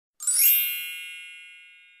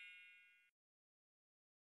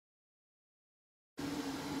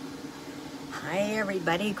Hi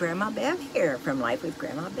everybody, Grandma Bev here from Life with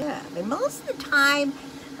Grandma Bev. And most of the time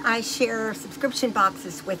I share subscription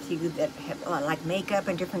boxes with you that have like makeup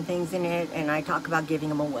and different things in it, and I talk about giving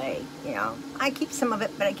them away. You know, I keep some of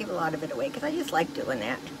it, but I give a lot of it away because I just like doing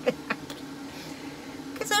that.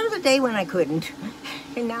 Because there was a day when I couldn't,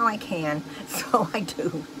 and now I can, so I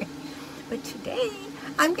do. But today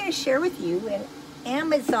I'm going to share with you an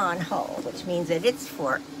Amazon haul, which means that it's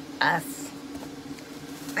for us.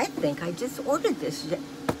 I think I just ordered this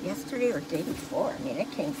yesterday or day before. I mean, it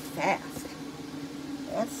came fast.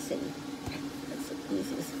 Let's see. That's the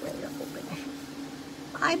easiest way to open it.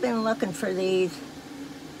 I've been looking for these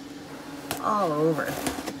all over.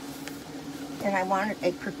 And I wanted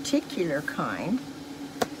a particular kind.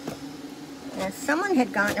 And someone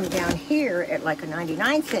had gotten them down here at like a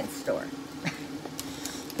 99-cent store.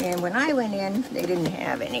 And when I went in, they didn't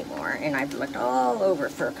have any more. And I've looked all over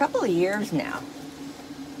for a couple of years now.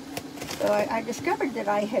 So I discovered that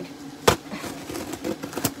I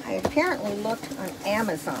apparently looked on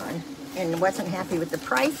Amazon and wasn't happy with the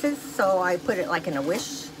prices, so I put it like in the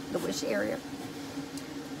wish area.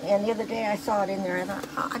 And the other day I saw it in there, and I thought,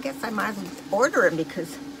 oh, I guess I might as well order them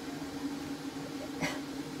because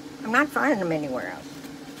I'm not finding them anywhere else.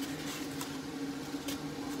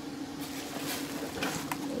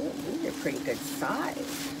 Ooh, these are pretty good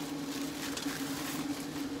size.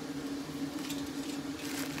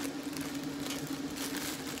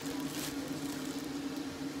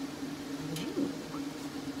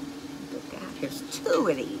 There's two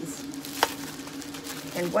of these.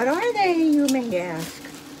 And what are they, you may ask?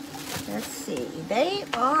 Let's see. They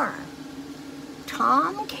are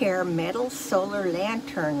Tom Care metal solar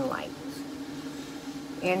lantern lights.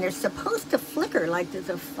 And they're supposed to flicker like there's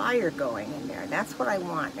a fire going in there. That's what I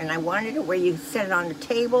want. And I wanted it where you set it on the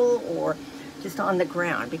table or just on the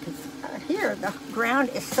ground, because here the ground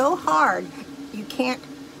is so hard you can't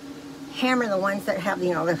hammer the ones that have,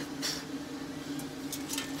 you know, the...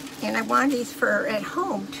 And I want these for at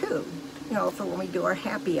home too, you know, for when we do our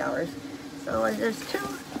happy hours. So there's two,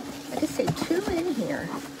 I just say two in here.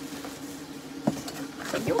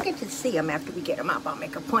 So you'll get to see them after we get them up. I'll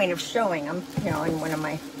make a point of showing them, you know, in one of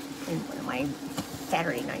my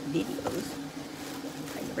Saturday night videos.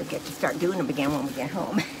 I never get to start doing them again when we get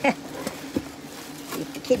home. See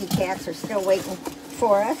if the kitty cats are still waiting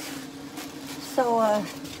for us. So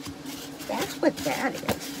that's what that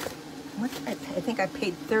is. I think I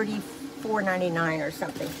paid $34.99 or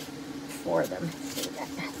something for them. See,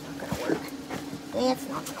 that's not going to work. That's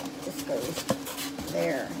not going to work. This goes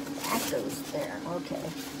there. That goes there. Okay.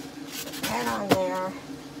 Put that on there.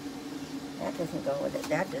 That doesn't go with it.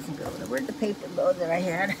 That doesn't go with it. Where'd the paper go that I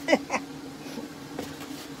had?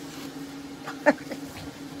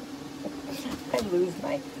 I'd lose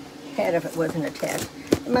my head if it wasn't attached.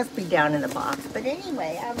 It must be down in the box. But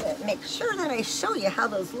anyway, I'm going to make sure that I show you how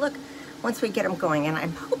those look once we get them going, and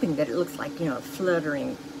I'm hoping that it looks like, you know,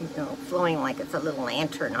 fluttering, you know, flowing like it's a little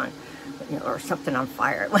lantern on, you know, or something on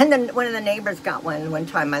fire. One of the neighbors got one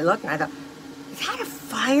time, I looked and I thought, is that a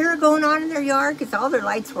fire going on in their yard? Because all their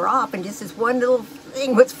lights were off and just this one little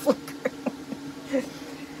thing was flickering.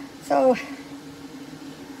 So,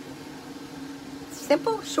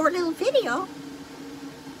 simple, short little video.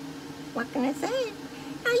 What can I say?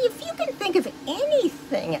 Now, if you can think of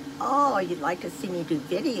anything at all you'd like to see me do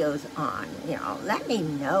videos on, you know, let me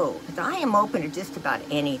know. Because I am open to just about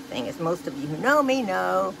anything. As most of you who know me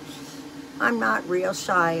know, I'm not real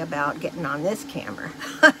shy about getting on this camera.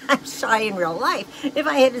 I'm shy in real life. If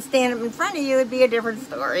I had to stand up in front of you, it'd be a different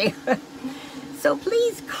story. So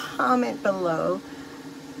please comment below,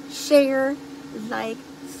 share, like,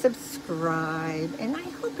 subscribe, and I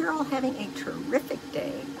hope you're all having a terrific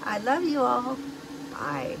day. I love you all.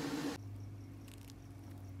 Bye.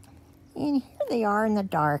 And here they are in the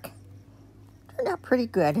dark. Turned out pretty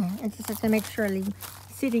good. I just have to make sure I leave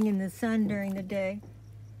sitting in the sun during the day.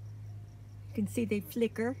 You can see they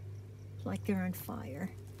flicker like they're on fire.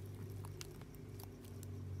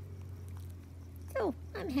 So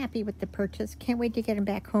I'm happy with the purchase. Can't wait to get them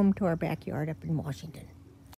back home to our backyard up in Washington.